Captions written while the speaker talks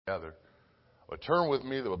together. Well, turn with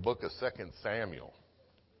me to the book of 2 Samuel,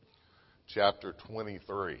 chapter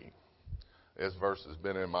 23. This verse has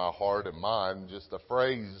been in my heart and mind. Just a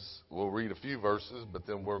phrase. We'll read a few verses, but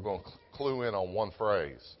then we're going to clue in on one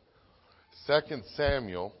phrase. 2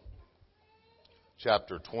 Samuel,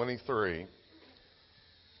 chapter 23.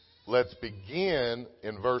 Let's begin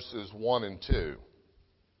in verses 1 and 2.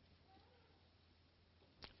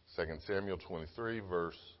 2 Samuel 23,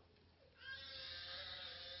 verse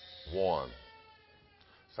 1.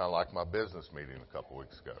 Sound like my business meeting a couple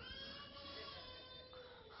weeks ago.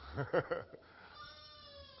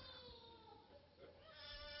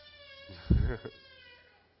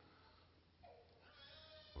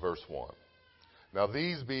 Verse 1. Now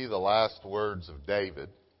these be the last words of David.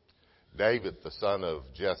 David, the son of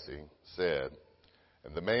Jesse, said,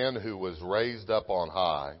 and the man who was raised up on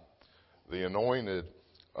high, the anointed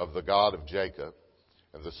of the God of Jacob,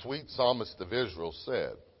 and the sweet psalmist of Israel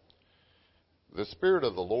said, the Spirit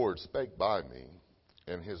of the Lord spake by me,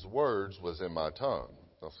 and his words was in my tongue.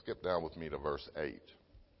 Now skip down with me to verse 8.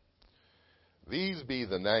 These be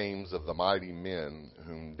the names of the mighty men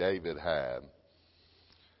whom David had.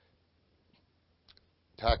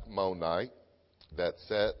 Tachmonite, that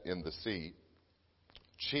sat in the seat,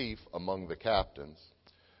 chief among the captains.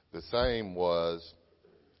 The same was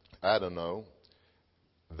Adonai,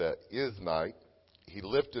 the Iznite. He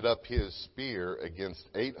lifted up his spear against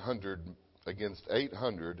 800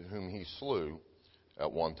 whom he slew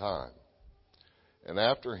at one time. And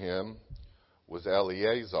after him was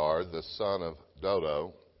Eleazar, the son of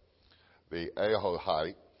Dodo, the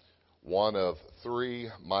Ahohite, one of three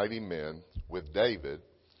mighty men with David,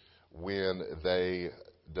 when they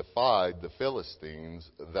defied the Philistines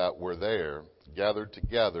that were there, gathered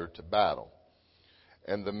together to battle.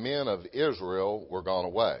 And the men of Israel were gone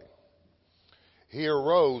away. He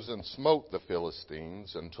arose and smote the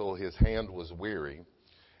Philistines until his hand was weary,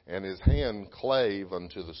 and his hand clave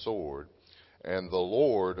unto the sword. And the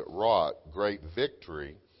Lord wrought great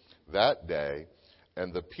victory that day,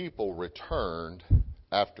 and the people returned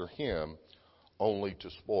after him only to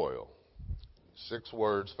spoil. 6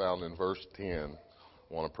 words found in verse 10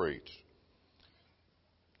 I want to preach.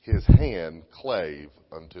 His hand clave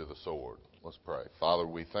unto the sword. Let's pray. Father,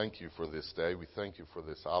 we thank you for this day. We thank you for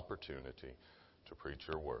this opportunity to preach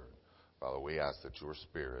your word. Father, we ask that your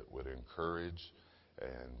Spirit would encourage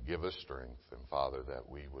and give us strength. And Father, that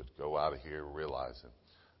we would go out of here realizing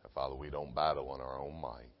that, Father, we don't battle in our own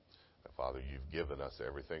might. That, Father, you've given us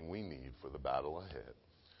everything we need for the battle ahead.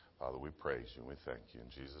 Father, we praise you and we thank you in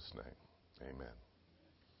Jesus' name. Amen.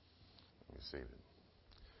 Let me see it.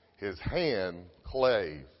 His hand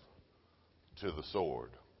clave to the sword.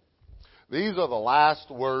 These are the last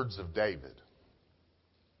words of David.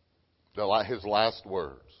 His last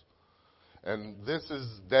words. And this is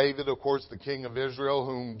David, of course, the king of Israel,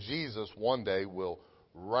 whom Jesus one day will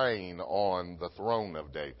reign on the throne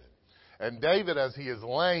of David. And David, as he is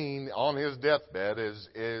laying on his deathbed,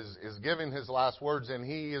 is giving his last words, and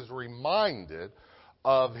he is reminded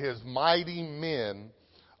of his mighty men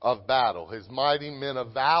of battle, his mighty men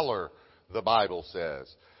of valor, the Bible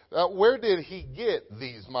says. Where did he get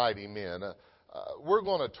these mighty men? We're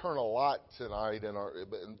going to turn a lot tonight, and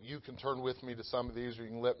you can turn with me to some of these, or you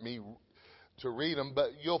can let me to read them. But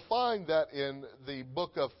you'll find that in the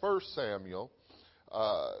book of 1 Samuel,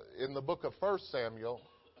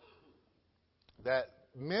 that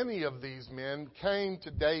many of these men came to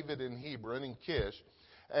David in Hebron, in Kish,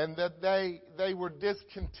 and that they were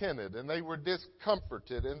discontented, and they were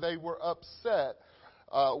discomforted, and they were upset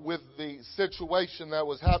with the situation that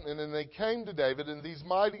was happening. And they came to David, and these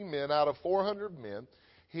mighty men, out of 400 men,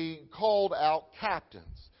 he called out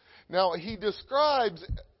captains. Now, he describes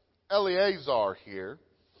Eleazar here,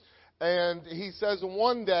 and he says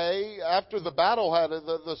one day after the battle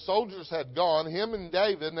the soldiers had gone, him and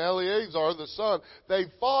David and Eleazar the son, they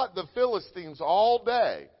fought the Philistines all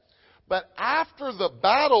day. But after the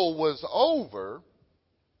battle was over,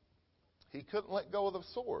 he couldn't let go of the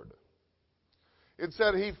sword. It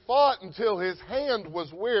said he fought until his hand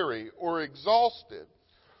was weary or exhausted.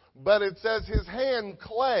 But it says his hand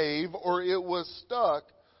clave, or it was stuck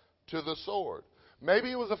to the sword.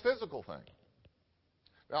 Maybe it was a physical thing.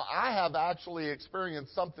 Now, I have actually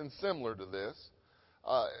experienced something similar to this.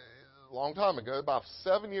 A long time ago, about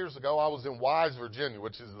 7 years ago, I was in Wise, Virginia,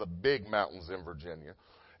 which is the big mountains in Virginia.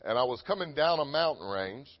 And I was coming down a mountain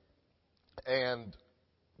range, and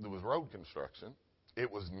there was road construction.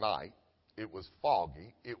 It was night. It was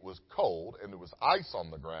foggy. It was cold, and there was ice on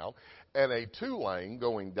the ground. And a 2-lane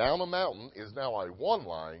going down a mountain is now a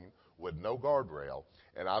 1-lane with no guardrail,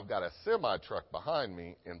 and I've got a semi-truck behind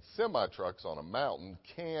me, and semi-trucks on a mountain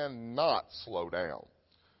cannot slow down.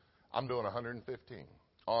 I'm doing 115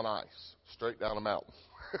 on ice, straight down a mountain.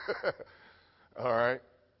 All right?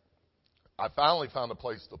 I finally found a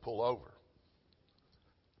place to pull over,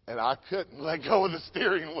 and I couldn't let go of the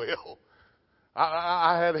steering wheel.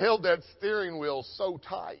 I had held that steering wheel so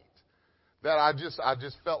tight that I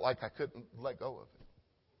just felt like I couldn't let go of it.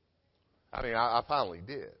 I mean, I finally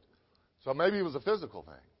did. So maybe it was a physical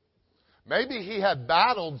thing. Maybe he had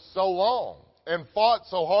battled so long and fought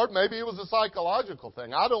so hard. Maybe it was a psychological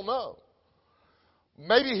thing. I don't know.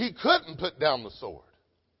 Maybe he couldn't put down the sword.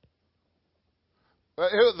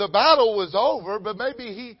 The battle was over, but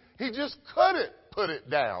maybe he just couldn't put it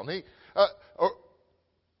down. Or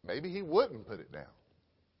maybe he wouldn't put it down.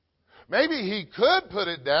 Maybe he could put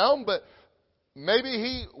it down, but maybe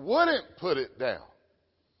he wouldn't put it down.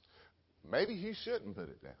 Maybe he shouldn't put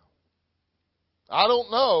it down. I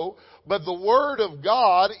don't know, but the Word of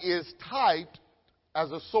God is typed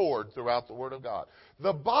as a sword throughout the Word of God.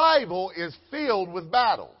 The Bible is filled with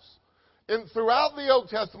battles. And throughout the Old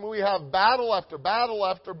Testament, we have battle after battle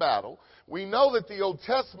after battle. We know that the Old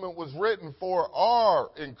Testament was written for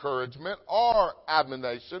our encouragement, our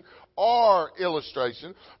admonition, our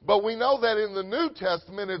illustration. But we know that in the New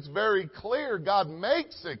Testament, it's very clear, God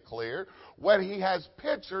makes it clear, what He has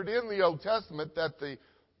pictured in the Old Testament, that the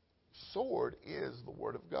sword is the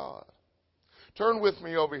Word of God. Turn with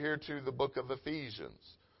me over here to the book of Ephesians,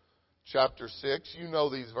 chapter 6. You know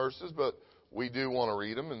these verses, but we do want to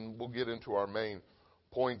read them, and we'll get into our main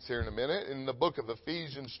points here in a minute. In the book of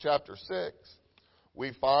Ephesians, chapter 6,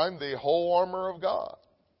 we find the whole armor of God.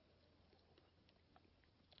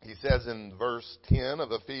 He says in verse 10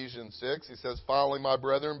 of Ephesians 6, he says, "Finally, my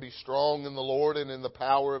brethren, be strong in the Lord and in the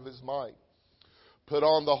power of His might. Put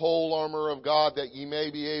on the whole armor of God, that ye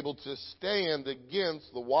may be able to stand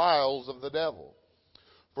against the wiles of the devil.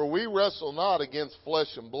 For we wrestle not against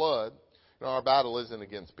flesh and blood." Our battle isn't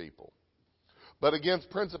against people, but against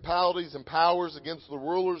principalities and powers, against the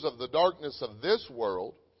rulers of the darkness of this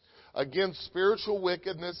world, against spiritual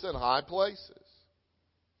wickedness in high places.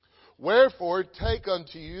 Wherefore, take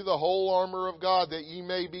unto you the whole armor of God, that ye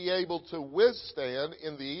may be able to withstand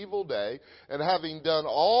in the evil day, and having done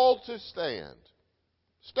all to stand.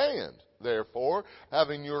 Stand, therefore,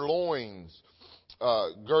 having your loins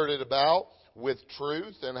girded about with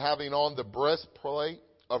truth, and having on the breastplate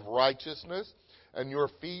of righteousness, and your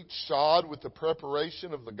feet shod with the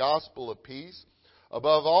preparation of the gospel of peace.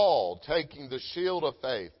 Above all, taking the shield of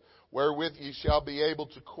faith, wherewith ye shall be able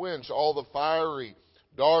to quench all the fiery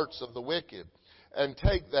darts of the wicked, and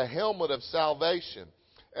take the helmet of salvation,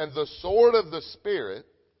 and the sword of the Spirit,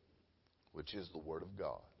 which is the Word of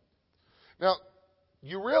God. Now,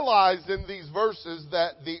 you realize in these verses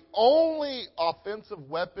that the only offensive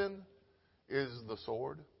weapon is the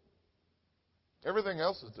sword. Everything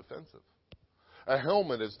else is defensive. A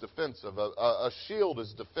helmet is defensive. A shield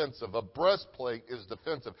is defensive. A breastplate is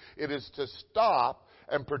defensive. It is to stop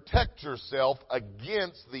and protect yourself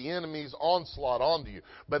against the enemy's onslaught onto you.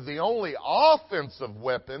 But the only offensive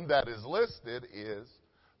weapon that is listed is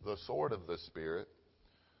the sword of the Spirit,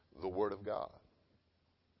 the Word of God.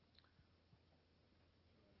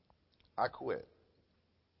 I quit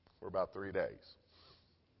for about 3 days.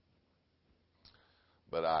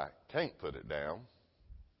 But I can't put it down.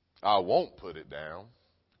 I won't put it down,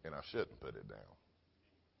 and I shouldn't put it down.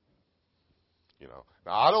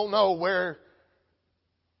 Now I don't know where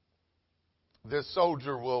this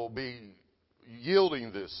soldier will be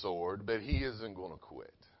yielding this sword, but he isn't going to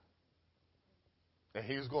quit. And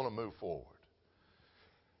he's going to move forward.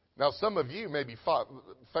 Now, some of you may be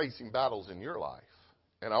facing battles in your life.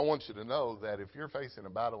 And I want you to know that if you're facing a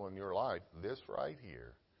battle in your life, this right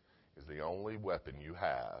here is the only weapon you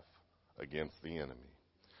have against the enemy.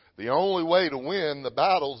 The only way to win the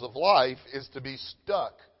battles of life is to be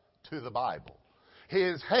stuck to the Bible.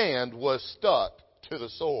 His hand was stuck to the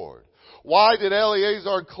sword. Why did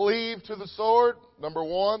Eleazar cleave to the sword? Number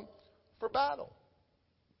one, for battle.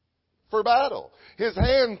 For battle. His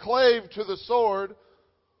hand clave to the sword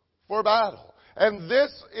for battle. And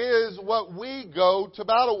this is what we go to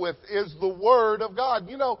battle with, is the Word of God.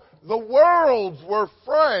 The worlds were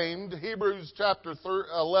framed, Hebrews chapter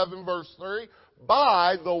 11, verse 3,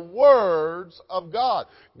 by the words of God.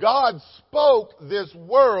 God spoke this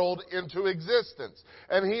world into existence,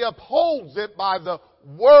 and He upholds it by the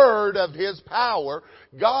word of His power.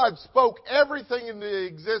 God spoke everything into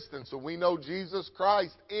existence, and we know Jesus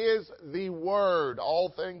Christ is the Word.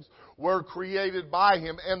 All things were created by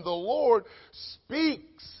Him, and the Lord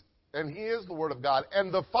speaks, and He is the Word of God.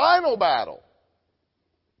 And the final battle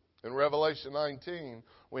In Revelation 19,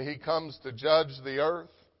 when he comes to judge the earth,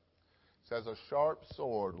 it says a sharp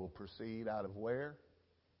sword will proceed out of where?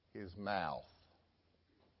 His mouth,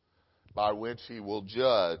 by which he will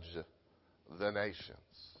judge the nations.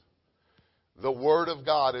 The Word of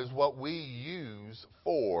God is what we use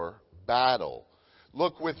for battle.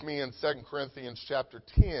 Look with me in 2 Corinthians chapter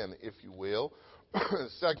 10, if you will. 2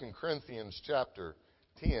 Corinthians chapter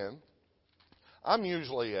 10. I'm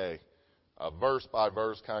usually a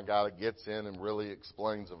verse-by-verse kind of guy that gets in and really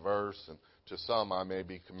explains a verse. And to some, I may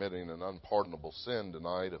be committing an unpardonable sin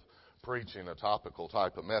tonight of preaching a topical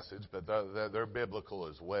type of message, but they're biblical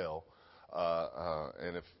as well.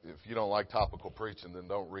 And if you don't like topical preaching, then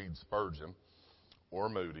don't read Spurgeon or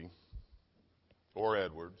Moody or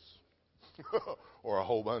Edwards or a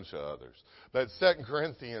whole bunch of others. But 2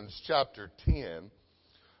 Corinthians chapter 10,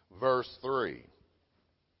 verse 3.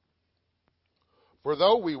 For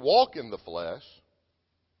though we walk in the flesh,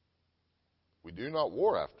 we do not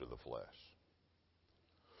war after the flesh.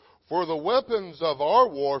 For the weapons of our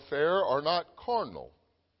warfare are not carnal,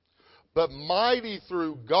 but mighty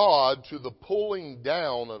through God to the pulling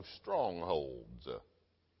down of strongholds,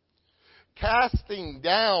 casting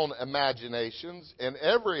down imaginations and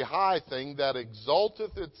every high thing that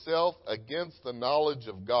exalteth itself against the knowledge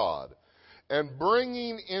of God, and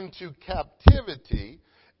bringing into captivity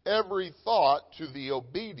every thought to the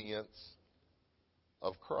obedience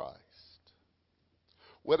of Christ.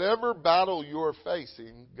 Whatever battle you're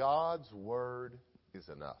facing, God's Word is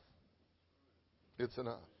enough. It's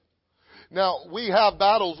enough. Now, we have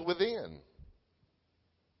battles within.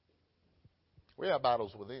 We have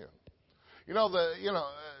battles within.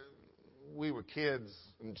 We were kids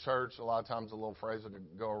in church. A lot of times a little phrase would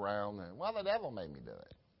go around, and, well, the devil made me do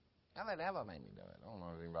it. Well, the devil made me do it. I don't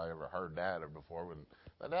know if anybody ever heard that or before, but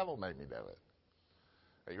the devil made me do it.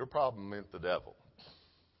 Hey, your problem meant the devil.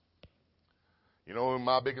 You know who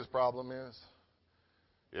my biggest problem is?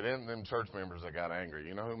 It isn't them church members that got angry.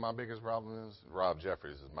 You know who my biggest problem is? Rob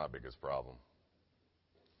Jeffries is my biggest problem.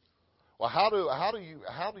 Well, how do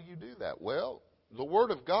you do that? Well, the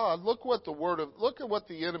Word of God. Look at what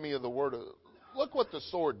the enemy of the Word of. Look what the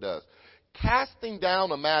sword does. Casting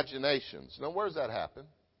down imaginations. Now, where does that happen?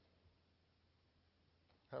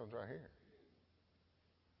 It happens right here.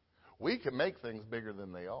 We can make things bigger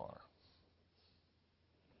than they are.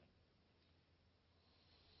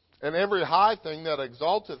 And every high thing that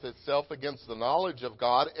exalteth itself against the knowledge of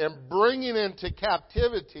God, and bringing into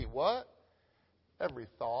captivity what? Every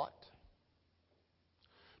thought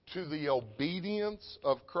to the obedience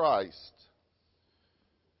of Christ.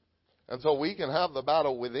 And so we can have the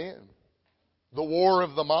battle within, the war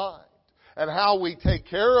of the mind. And how we take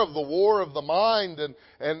care of the war of the mind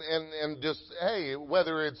and just, hey,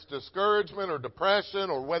 whether it's discouragement or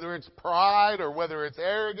depression or whether it's pride or whether it's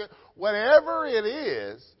arrogance, whatever it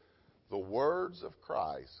is, the words of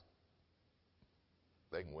Christ,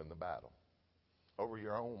 they can win the battle over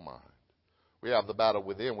your own mind. We have the battle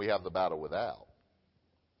within, we have the battle without.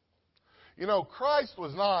 You know, Christ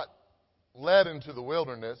was not led into the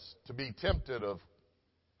wilderness to be tempted of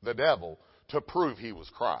the devil to prove he was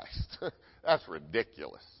Christ. That's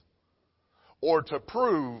ridiculous. Or to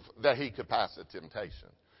prove that he could pass a temptation.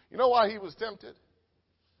 You know why he was tempted?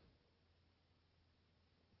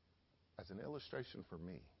 As an illustration for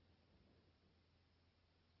me.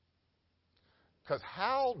 Because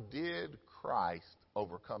how did Christ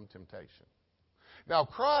overcome temptation? Now,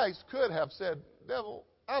 Christ could have said, devil,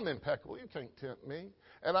 I'm impeccable. You can't tempt me.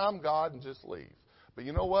 And I'm God and just leave. But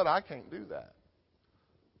you know what? I can't do that.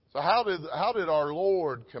 So how did our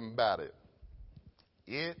Lord combat it?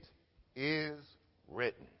 It is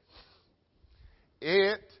written.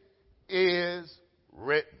 It is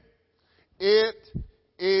written. It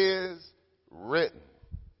is written.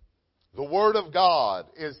 The Word of God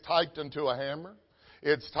is typed into a hammer.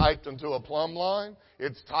 It's typed into a plumb line.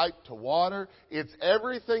 It's typed to water. It's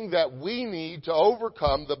everything that we need to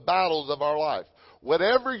overcome the battles of our life.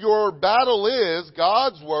 Whatever your battle is,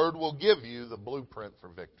 God's Word will give you the blueprint for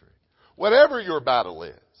victory. Whatever your battle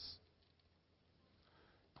is.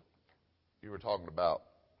 You were talking about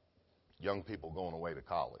young people going away to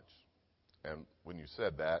college. And when you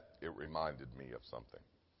said that, it reminded me of something.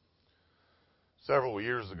 Several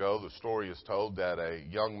years ago, the story is told that a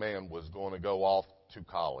young man was going to go off to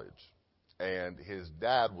college. And his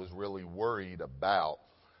dad was really worried about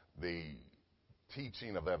the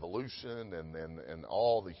teaching of evolution and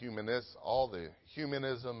all the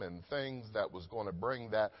humanism and things that was going to bring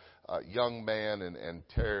that young man and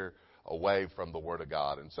tear away from the Word of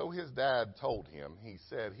God. And so his dad told him, he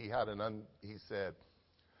said,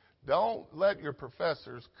 don't let your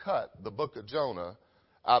professors cut the book of Jonah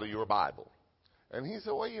out of your Bible. And he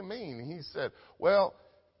said, what do you mean? He said, well,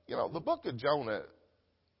 the book of Jonah,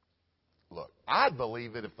 look, I'd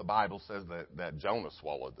believe it if the Bible says that Jonah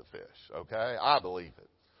swallowed the fish, okay? I believe it.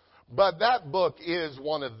 But that book is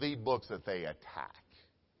one of the books that they attack.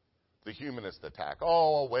 The humanist attack.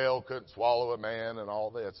 Oh, a whale couldn't swallow a man and all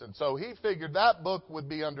this. And so he figured that book would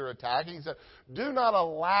be under attack. He said, do not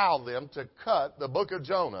allow them to cut the book of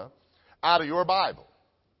Jonah out of your Bible.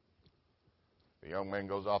 The young man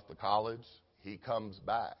goes off to college. He comes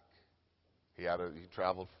back. He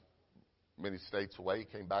traveled many states away. He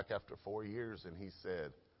came back after 4 years, and he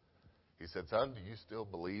said, son, do you still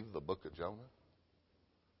believe the book of Jonah?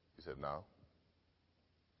 He said, no.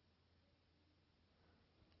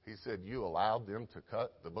 He said, you allowed them to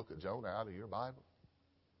cut the book of Jonah out of your Bible?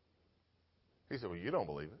 He said, well, you don't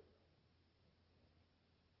believe it.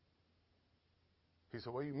 He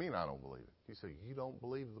said, what do you mean I don't believe it? He said, you don't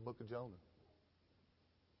believe the book of Jonah.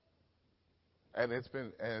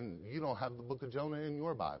 And you don't have the book of Jonah in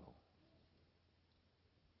your Bible.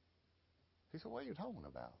 He said, what are you talking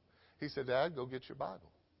about? He said, Dad, go get your Bible.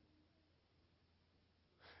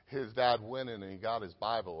 His dad went in and he got his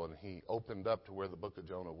Bible and he opened up to where the book of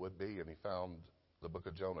Jonah would be, and he found the book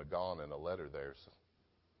of Jonah gone and a letter there. So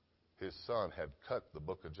his son had cut the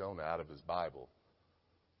book of Jonah out of his Bible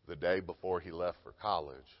the day before he left for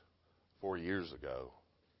college 4 years ago,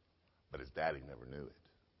 but his daddy never knew it.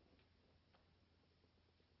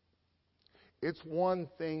 It's one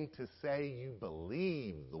thing to say you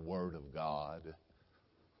believe the Word of God,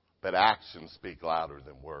 but actions speak louder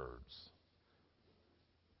than words.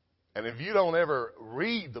 And if you don't ever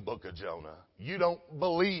read the book of Jonah, you don't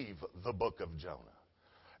believe the book of Jonah.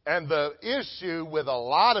 And the issue with a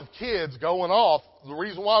lot of kids going off, the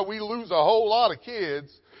reason why we lose a whole lot of kids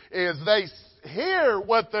is they hear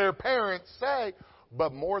what their parents say,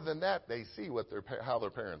 but more than that, they see how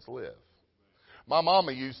their parents live. My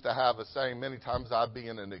mama used to have a saying, many times I'd be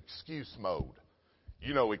in an excuse mode.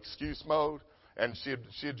 Excuse mode? And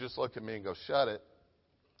she'd just look at me and go, shut it.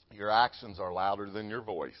 Your actions are louder than your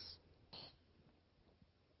voice.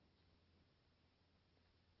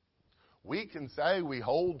 We can say we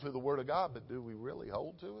hold to the Word of God, but do we really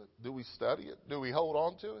hold to it? Do we study it? Do we hold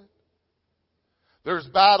on to it? There's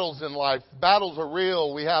battles in life. Battles are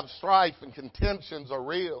real. We have strife and contentions are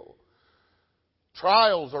real.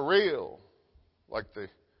 Trials are real. Like the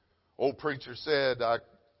old preacher said, I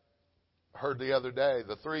heard the other day,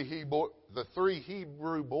 the three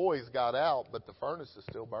Hebrew boys got out, but the furnace is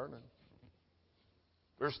still burning.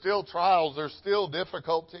 There's still trials. There's still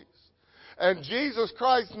difficulties. And Jesus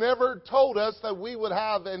Christ never told us that we would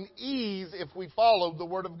have an ease if we followed the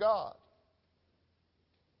Word of God.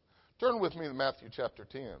 Turn with me to Matthew chapter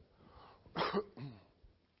 10. Well,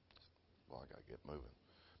 I got to get moving.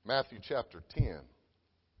 Matthew chapter 10.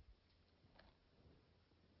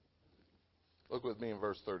 Look with me in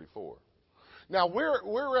verse 34. Now,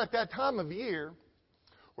 we're at that time of year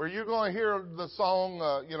where you're going to hear the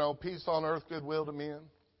song, peace on earth, goodwill to men.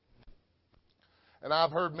 And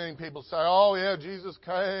I've heard many people say, oh, yeah, Jesus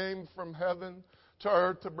came from heaven to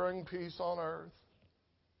earth to bring peace on earth.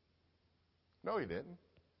 No, he didn't.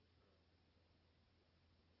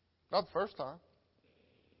 Not the first time.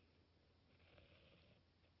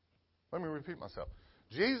 Let me repeat myself.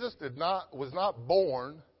 Jesus was not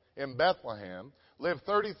born in Bethlehem, lived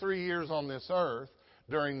 33 years on this earth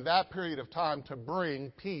during that period of time to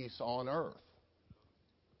bring peace on earth.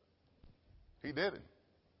 He didn't.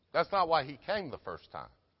 That's not why he came the first time.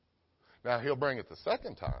 Now, he'll bring it the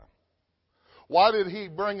second time. Why did he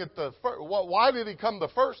bring it why did he come the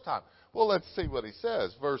first time? Well, let's see what he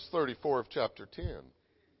says. Verse 34 of chapter 10.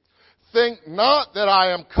 Think not that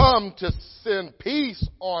I am come to send peace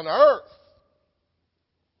on earth.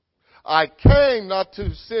 I came not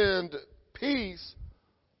to send peace,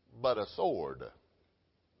 but a sword.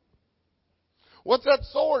 What's that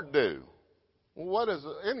sword do? What does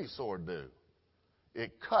any sword do?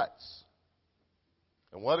 It cuts.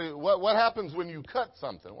 And what happens when you cut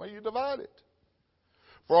something? Well, you divide it.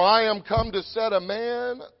 For I am come to set a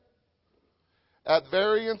man at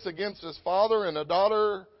variance against his father, and a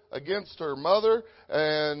daughter against her mother,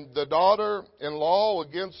 and the daughter-in-law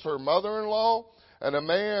against her mother-in-law, and a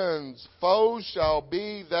man's foes shall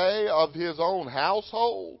be they of his own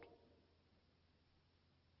household.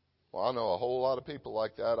 Well, I know a whole lot of people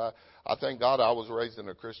like that. I thank God I was raised in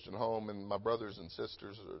a Christian home, and my brothers and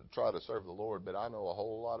sisters try to serve the Lord, but I know a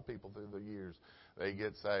whole lot of people through the years, they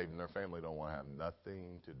get saved and their family don't want to have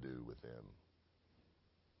nothing to do with them.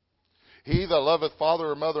 He that loveth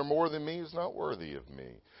father or mother more than me is not worthy of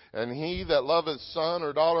me. And he that loveth son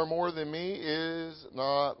or daughter more than me is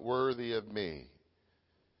not worthy of me.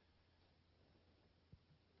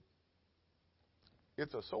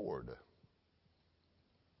 It's a sword.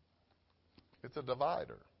 It's a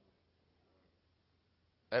divider.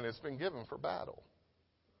 And it's been given for battle.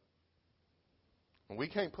 And we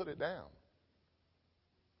can't put it down.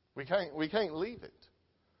 We can't leave it.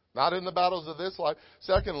 Not in the battles of this life.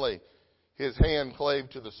 Secondly, his hand clave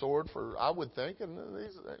to the sword for, I would think, and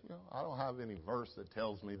these, I don't have any verse that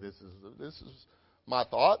tells me this is my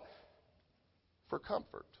thought, for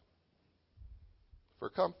comfort. For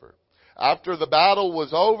comfort. After the battle was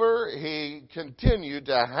over, he continued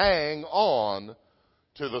to hang on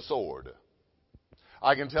to the sword.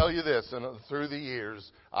 I can tell you this, and through the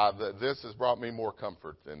years, this has brought me more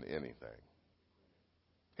comfort than anything.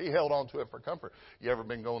 He held on to it for comfort. You ever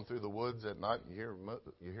been going through the woods at night and you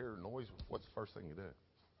hear noise? What's the first thing you do?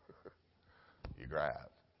 You grab.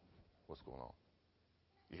 What's going on?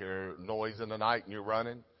 You hear noise in the night and you're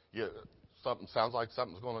running. Something sounds like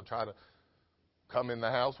something's going to try to come in the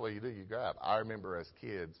house. What do? You grab. I remember as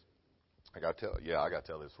kids. I got to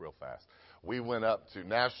tell this real fast. We went up to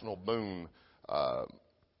Daniel Boone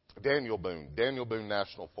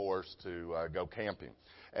National Forest to go camping.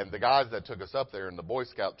 And the guys that took us up there in the Boy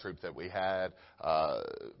Scout troop that we had,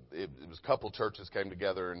 it was a couple churches came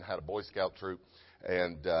together and had a Boy Scout troop.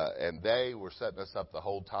 And they were setting us up the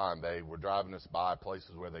whole time. They were driving us by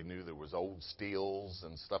places where they knew there was old steels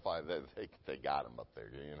and stuff like that. They got them up there.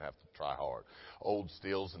 You didn't have to try hard. Old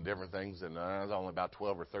steels and different things. And I was only about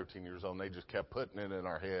 12 or 13 years old, and they just kept putting it in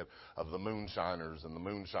our head of the moonshiners,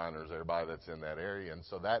 everybody that's in that area. And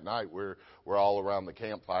so that night we're all around the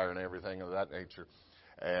campfire and everything of that nature.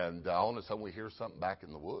 And all of a sudden we hear something back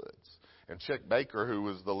in the woods. And Chick Baker, who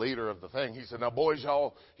was the leader of the thing, he said, "Now, boys,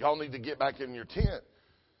 y'all need to get back in your tent."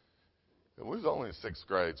 And we was only in 6th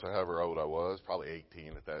grade, so however old I was, probably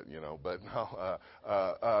 18 at that, But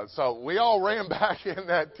no, so we all ran back in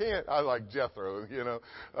that tent. I was like Jethro,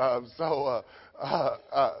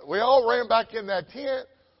 we all ran back in that tent.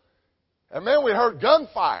 And man, we heard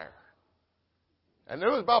gunfire. And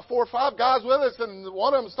there was about 4 or 5 guys with us, and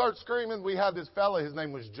one of them started screaming. We had this fella, his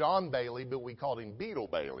name was John Bailey, but we called him Beetle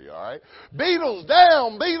Bailey, all right? Beetle's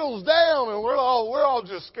down, and we're all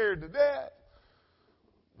just scared to death.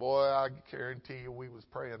 Boy, I guarantee you we was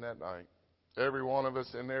praying that night. Every one of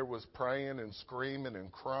us in there was praying and screaming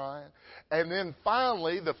and crying. And then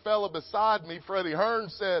finally, the fella beside me, Freddie Hearn,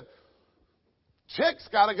 said, "Chick's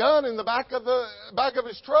got a gun in the back of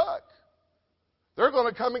his truck. They're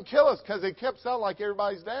going to come and kill us," because it kept sounding like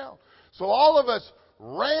everybody's down. So all of us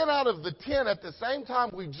ran out of the tent at the same time.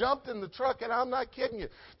 We jumped in the truck, and I'm not kidding you.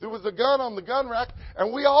 There was a gun on the gun rack,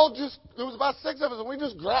 and there was about 6 of us, and we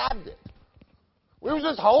just grabbed it. We were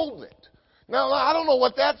just holding it. Now, I don't know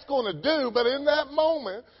what that's going to do, but in that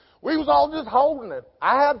moment, we was all just holding it.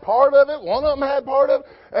 I had part of it. One of them had part of it,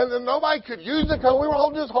 and then nobody could use it because we were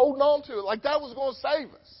all just holding on to it like that was going to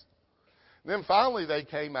save us. And then finally they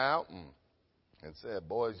came out and said,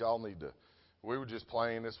 "Boys, y'all need to," we were just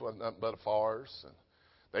playing. This wasn't nothing but a farce. And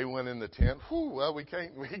they went in the tent. Well, we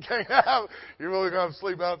can't have, you're really going to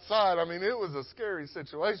sleep outside. I mean, it was a scary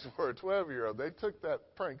situation for a 12-year-old. They took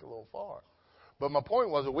that prank a little far. But my point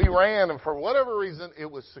was that we ran, and for whatever reason, it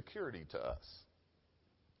was security to us.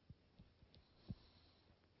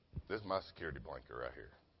 This is my security blanket right here.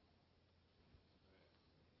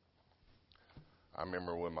 I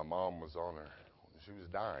remember when my mom was she was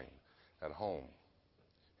dying at home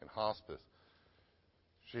in hospice.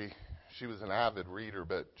 She was an avid reader,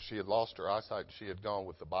 but she had lost her eyesight. She had gone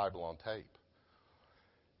with the Bible on tape.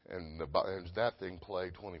 And that thing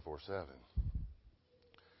played 24/7.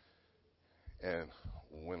 And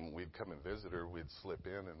when we'd come and visit her, we'd slip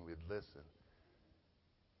in and we'd listen.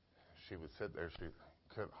 She would sit there. She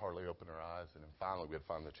couldn't hardly open her eyes. And then finally we'd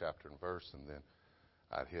find the chapter and verse, and then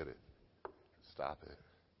I'd hit it, stop it.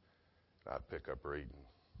 And I'd pick up reading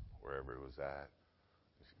wherever it was at.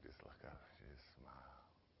 And she'd just look up and she'd just smile.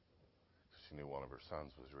 She knew one of her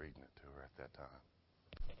sons was reading it to her at that time.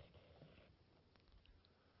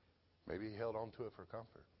 Maybe he held on to it for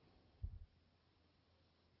comfort.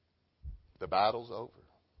 The battle's over.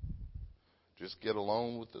 Just get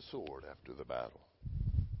alone with the sword after the battle.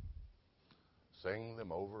 Sing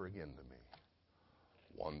them over again to me.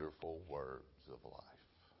 Wonderful words of life.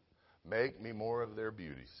 Make me more of their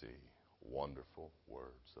beauty see. Wonderful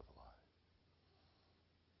words of life.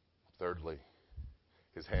 Thirdly,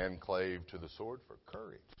 his hand clave to the sword for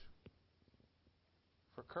courage.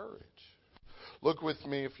 For courage. Look with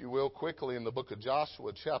me, if you will, quickly in the book of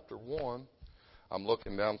Joshua, chapter 1. I'm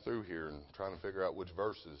looking down through here and trying to figure out which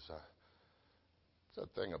verses. It's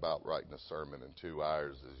that thing about writing a sermon in 2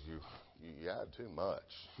 hours is you add too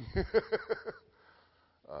much.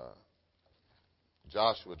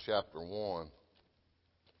 Joshua chapter 1.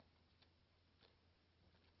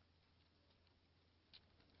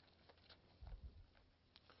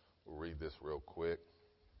 read this real quick.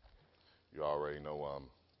 You already know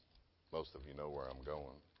most of you know where I'm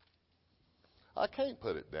going. I can't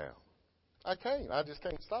put it down. I can't. I just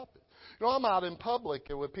can't stop it. You know, I'm out in public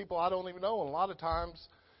with people I don't even know, and a lot of times,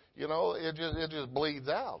 you know, it just bleeds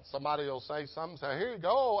out. Somebody will say something, say, "Here you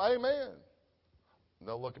go, amen." And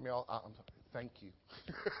they'll look at me all, I'm sorry, "Thank you."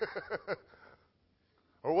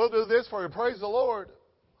 Or, "We'll do this for you. Praise the Lord."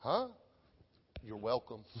 Huh? You're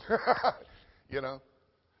welcome. You know,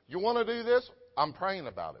 "You want to do this? I'm praying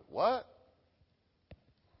about it." What?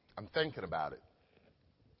 I'm thinking about it.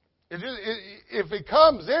 If it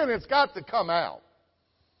comes in, it's got to come out.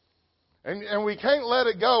 And we can't let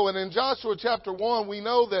it go. And in Joshua chapter 1, we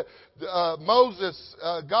know that Moses,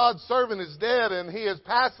 God's servant, is dead, and he is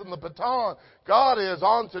passing the baton. God is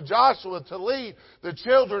on to Joshua to lead the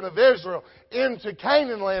children of Israel into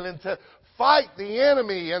Canaan land and to fight the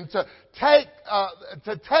enemy and to take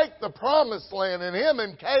the promised land. And him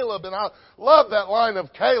and Caleb, and I love that line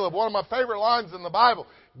of Caleb, one of my favorite lines in the Bible.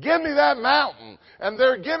 "Give me that mountain." And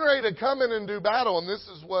they're getting ready to come in and do battle. And this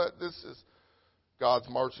is God's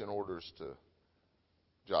marching orders to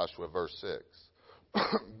Joshua, verse 6.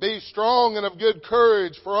 "Be strong and of good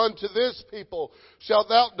courage, for unto this people shalt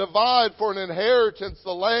thou divide for an inheritance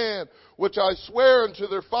the land which I swear unto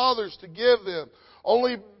their fathers to give them.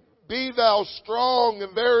 Only be thou strong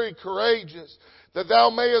and very courageous, that thou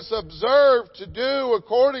mayest observe to do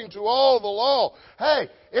according to all the law." Hey,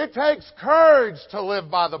 it takes courage to live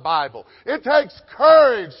by the Bible. It takes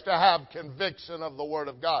courage to have conviction of the Word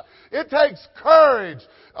of God. It takes courage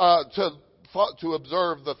to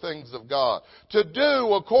observe the things of God. "To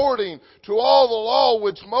do according to all the law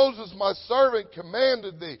which Moses my servant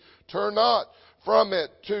commanded thee. Turn not from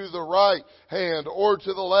it to the right hand or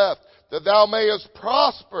to the left, that thou mayest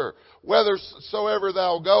prosper whithersoever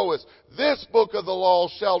thou goest. This book of the law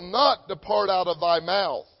shall not depart out of thy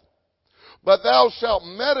mouth, but thou shalt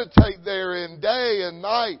meditate therein day and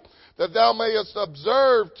night, that thou mayest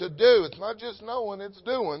observe to do." It's not just knowing, it's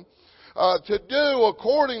doing. "To do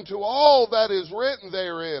according to all that is written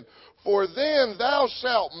therein. For then thou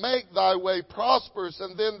shalt make thy way prosperous,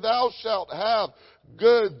 and then thou shalt have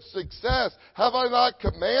good success. Have I not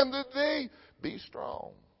commanded thee? Be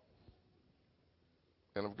strong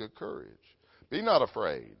and of good courage. Be not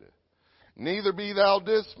afraid, neither be thou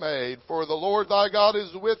dismayed, for the Lord thy God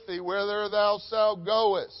is with thee whither thou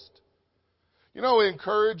goest." You know,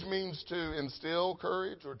 encourage means to instill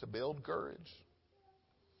courage or to build courage.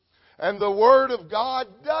 And the Word of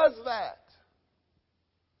God does that.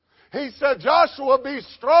 He said, "Joshua, be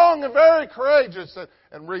strong and very courageous,"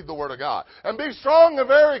 and read the Word of God. "And be strong and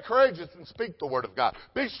very courageous," and speak the Word of God.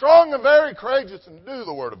 "Be strong and very courageous," and do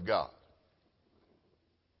the Word of God.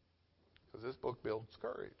 Because this book builds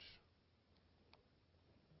courage.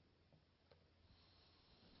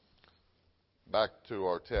 Back to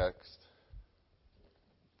our text.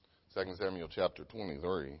 2 Samuel chapter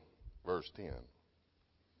 23, verse 10.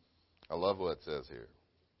 I love what it says here.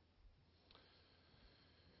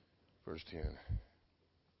 Verse 10.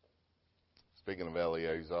 Speaking of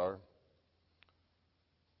Eleazar,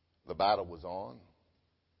 the battle was on,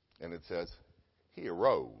 and it says, he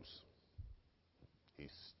arose.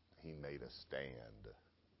 He made a stand.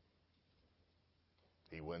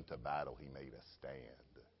 He went to battle. He made a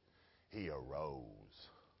stand. He arose.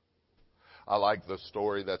 I like the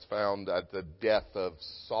story that's found at the death of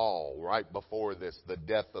Saul, right before this, the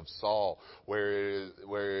death of Saul, where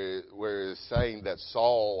it's saying that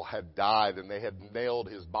Saul had died and they had nailed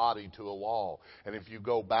his body to a wall. And if you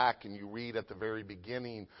go back and you read at the very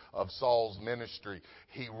beginning of Saul's ministry,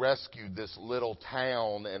 he rescued this little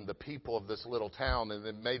town and the people of this little town, and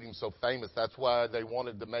it made him so famous. That's why they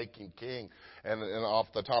wanted to make him king. And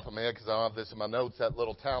off the top of my head, because I don't have this in my notes, that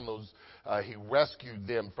little town, he rescued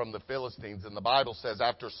them from the Philistines. And the Bible says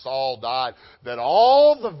after Saul died that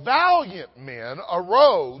all the valiant men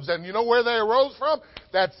arose. And you know where they arose from?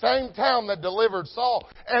 That same town that delivered Saul.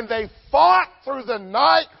 And they fought through the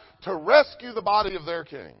night to rescue the body of their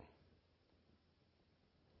king.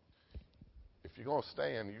 If you're going to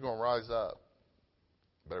stand, you're going to rise up,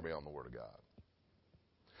 you better be on the Word of God.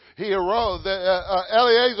 He arose.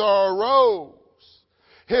 Eleazar arose.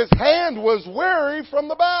 His hand was weary from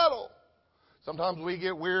the battle. Sometimes we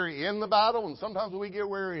get weary in the battle, and sometimes we get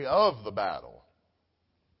weary of the battle.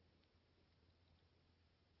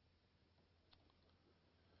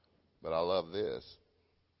 But I love this.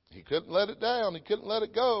 He couldn't let it down. He couldn't let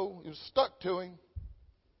it go. He was stuck to him.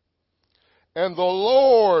 And the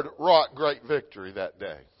Lord wrought great victory that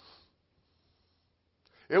day.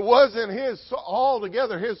 It wasn't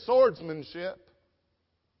altogether his swordsmanship.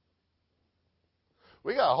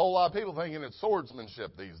 We got a whole lot of people thinking it's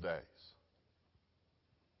swordsmanship these days.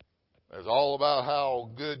 It's all about how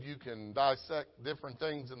good you can dissect different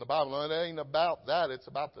things in the Bible. No, it ain't about that. It's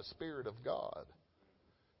about the Spirit of God,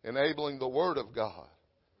 enabling the Word of God.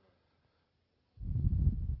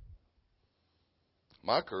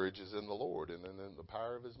 My courage is in the Lord and in the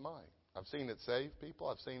power of His might. I've seen it save people.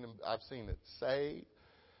 I've seen it save.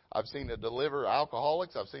 I've seen it deliver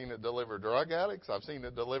alcoholics. I've seen it deliver drug addicts. I've seen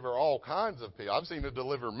it deliver all kinds of people. I've seen it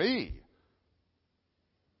deliver me.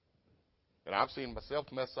 And I've seen myself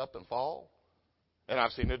mess up and fall. And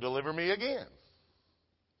I've seen it deliver me again.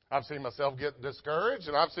 I've seen myself get discouraged,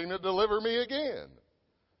 and I've seen it deliver me again.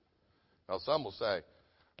 Now, some will say,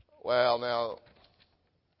 well, now,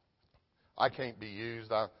 I can't be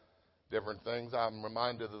used. Different things. I'm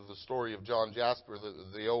reminded of the story of John Jasper,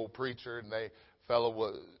 the old preacher, and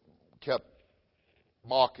fellow kept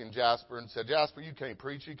mocking Jasper and said, Jasper, you can't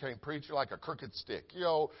preach. You can't preach. You're like a crooked stick. You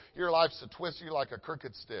know, your life's a twist. You're like a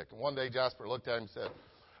crooked stick. And one day Jasper looked at him and said,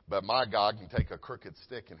 but my God can take a crooked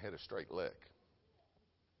stick and hit a straight lick.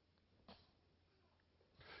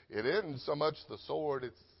 It isn't so much the sword,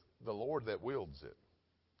 it's the Lord that wields it.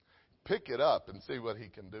 Pick it up and see what He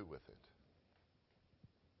can do with it.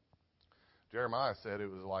 Jeremiah said it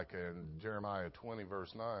was like in Jeremiah 20,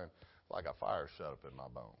 verse 9, like a fire shut up in my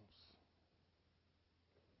bones.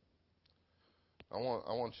 I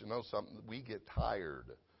want you to know something. We get tired.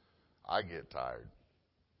 I get tired.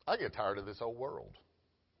 I get tired of this old world.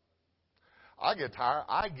 I get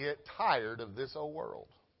tired of this old world.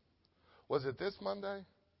 Was it this Monday?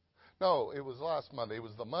 No, it was last Monday. It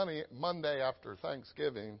was the Monday after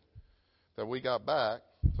Thanksgiving that we got back.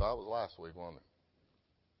 So that was last week, wasn't it?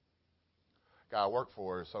 Guy I worked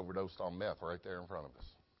for is overdosed on meth right there in front of us.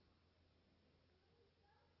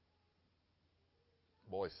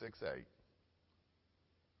 Boy, 6'8".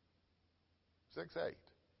 6'8".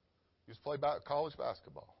 Used to play college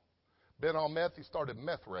basketball. Been on meth, he started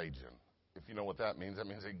meth raging. If you know what that means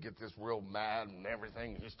he gets this real mad and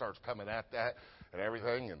everything. He starts coming at that and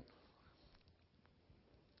everything. And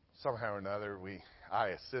somehow or another, I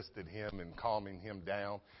assisted him in calming him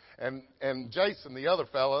down. And Jason, the other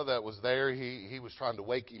fellow that was there, he was trying to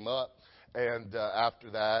wake him up. And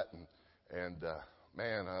after that,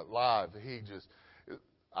 live,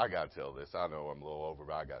 I got to tell this. I know I'm a little over,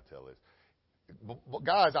 but I got to tell this. The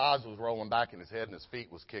guy's eyes was rolling back in his head, and his feet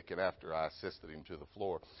was kicking after I assisted him to the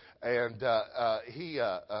floor. And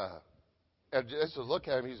and just to look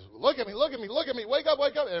at him, he's look at me, wake up.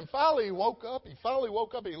 And finally he woke up. He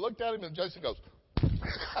looked at him, and Jason goes,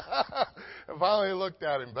 and finally he looked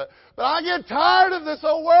at him. But I get tired of this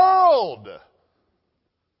old world.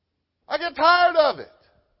 I get tired of it.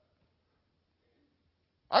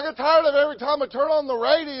 I get tired of every time I turn on the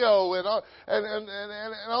radio and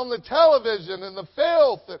on the television and the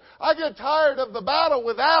filth. I get tired of the battle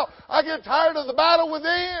without. I get tired of the battle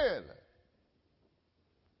within.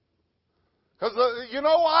 Because you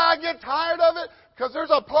know why I get tired of it? Because there's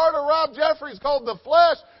a part of Rob Jeffries called the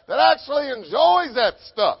flesh that actually enjoys that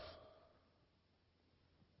stuff.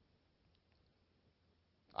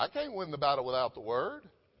 I can't win the battle without the Word.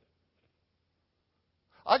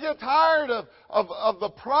 I get tired of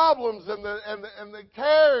the problems and the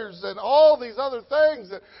cares and all these other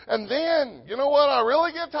things. And then, you know what I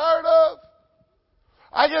really get tired of?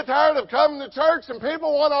 I get tired of coming to church and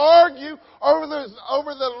people want to argue over the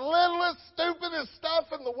littlest, stupidest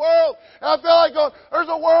stuff in the world. And I feel like there's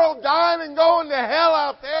a world dying and going to hell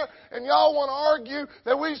out there, and y'all want to argue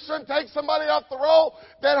that we shouldn't take somebody off the roll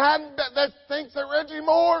that thinks that Reggie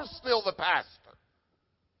Moore's still the pastor.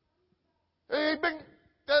 They ain't been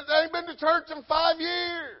to church in 5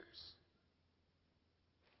 years.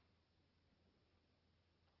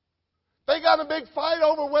 They got a big fight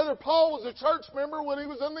over whether Paul was a church member when he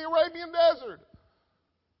was in the Arabian desert.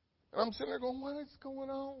 And I'm sitting there going, what is going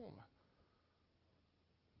on?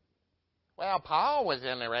 Well, Paul was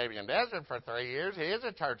in the Arabian desert for 3 years. He is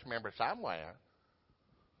a church member somewhere.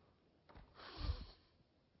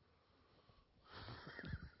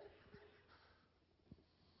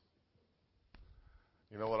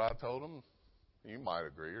 You know what I told him? You might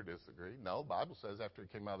agree or disagree. No, the Bible says after he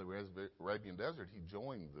came out of the Arabian desert, he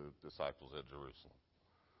joined the disciples at Jerusalem.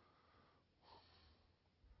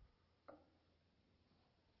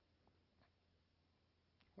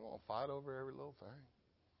 We don't fight over every little thing.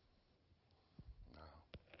 No.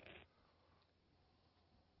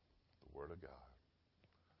 The Word of God.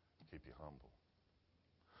 Keep you humble.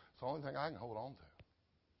 It's the only thing I can hold on to.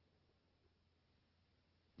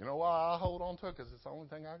 You know why I hold on to it? Because it's the only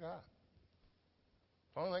thing I got.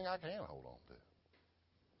 It's the only thing I can hold on to.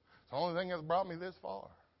 It's the only thing that's brought me this far.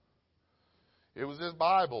 It was this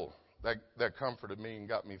Bible that comforted me and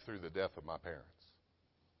got me through the death of my parents.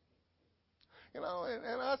 And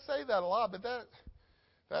I say that a lot, but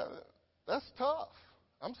that's tough.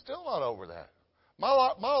 I'm still not over that. My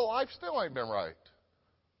life still ain't been right.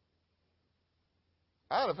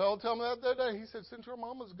 I had a fellow tell me that the other day. He said, "Since your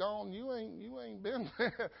mama's gone, you ain't been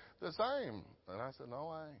the same." And I said, "No,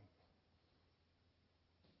 I ain't.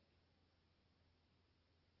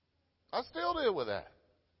 I still deal with that.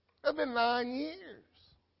 It's been 9 years.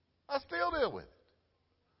 I still deal with it.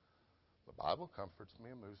 The Bible comforts me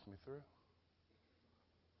and moves me through.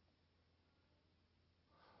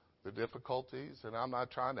 The difficulties, and I'm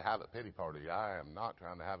not trying to have a pity party. I am not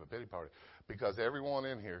trying to have a pity party, because everyone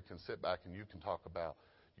in here can sit back and you can talk about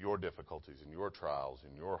your difficulties and your trials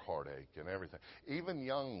and your heartache and everything. Even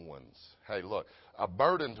young ones. Hey, look, a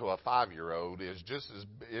burden to a 5-year-old is just as,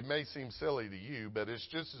 it may seem silly to you, but it's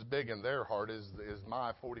just as big in their heart as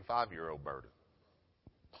my 45-year-old burden.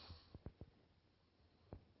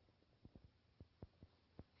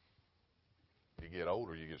 You get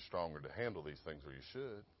older, you get stronger to handle these things, or you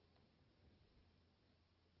should.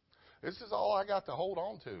 This is all I got to hold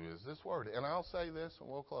on to is this word. And I'll say this and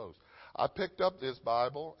we'll close. I picked up this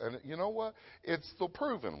Bible, and you know what? It's the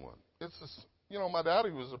proven one. It's my daddy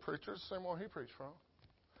was a preacher, it's the same one he preached from.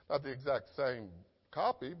 Not the exact same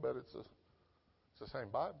copy, but it's the same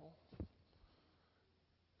Bible.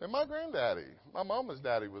 And my granddaddy, my mama's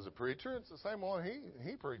daddy was a preacher. It's the same one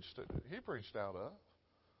he preached out of.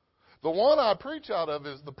 The one I preach out of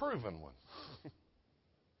is the proven one.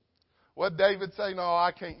 What David say? No,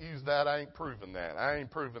 I can't use that. I ain't proven that. I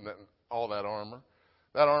ain't proven that all that armor.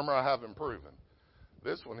 That armor I haven't proven.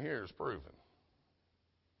 This one here is proven.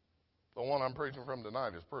 The one I'm preaching from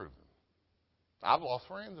tonight is proven. I've lost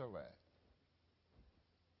friends over that.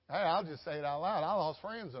 Hey, I'll just say it out loud. I lost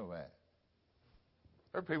friends over that.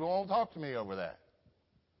 There are people who won't talk to me over that.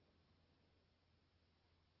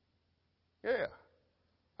 Yeah.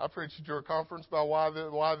 I preached at your conference about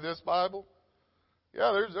why this Bible.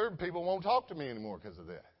 Yeah, there are people who won't talk to me anymore because of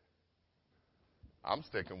that. I'm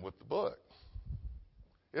sticking with the book.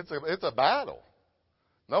 It's a battle.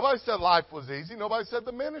 Nobody said life was easy. Nobody said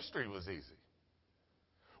the ministry was easy.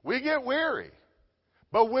 We get weary.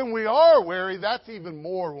 But when we are weary, that's even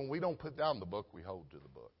more when we don't put down the book, we hold to the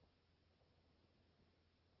book.